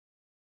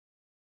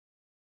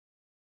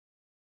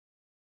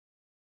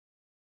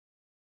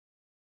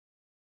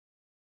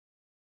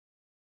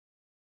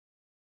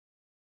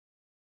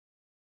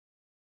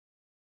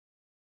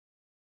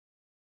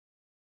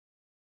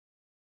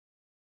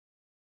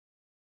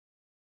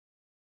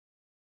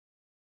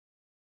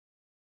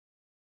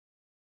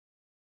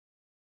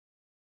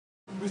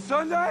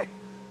messandei!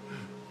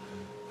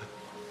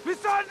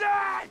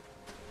 Messandei!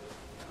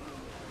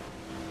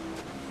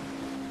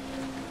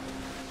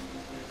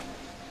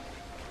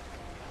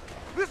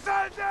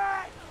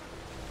 Messandei!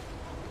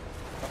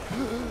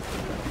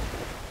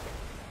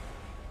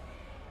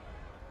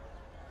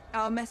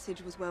 Our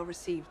message was well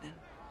received, then.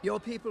 Your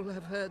people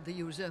have heard the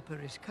usurper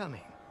is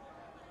coming.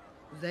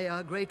 They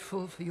are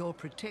grateful for your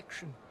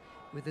protection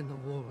within the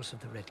walls of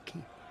the Red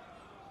Keep.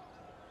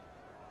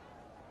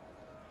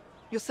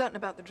 You're certain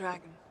about the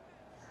dragon?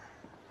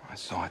 I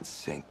saw it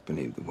sink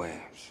beneath the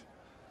waves.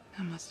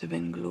 That must have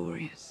been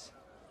glorious.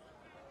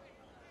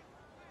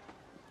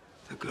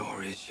 The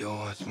glory is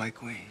yours, my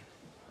queen.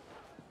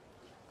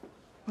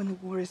 When the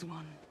war is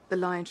won, the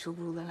lion shall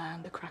rule the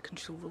land, the kraken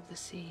shall rule the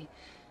sea.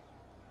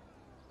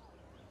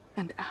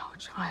 And our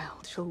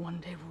child shall one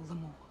day rule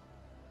them all.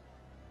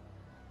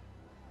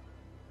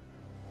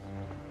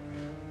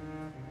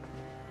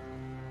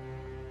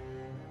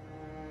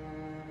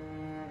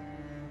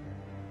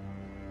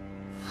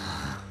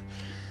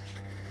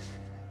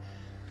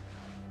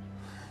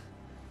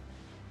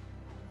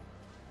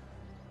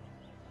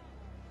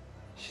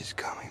 She's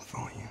coming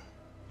for you.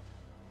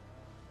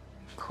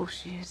 Of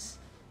course she is.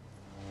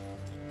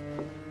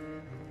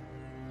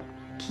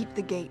 Keep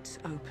the gates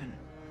open.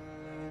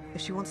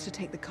 If she wants to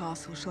take the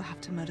castle, she'll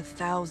have to murder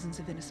thousands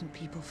of innocent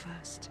people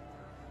first.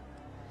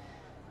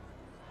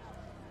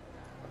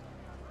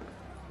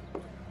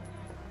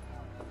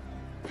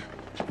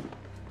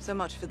 So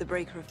much for the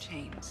breaker of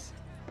chains.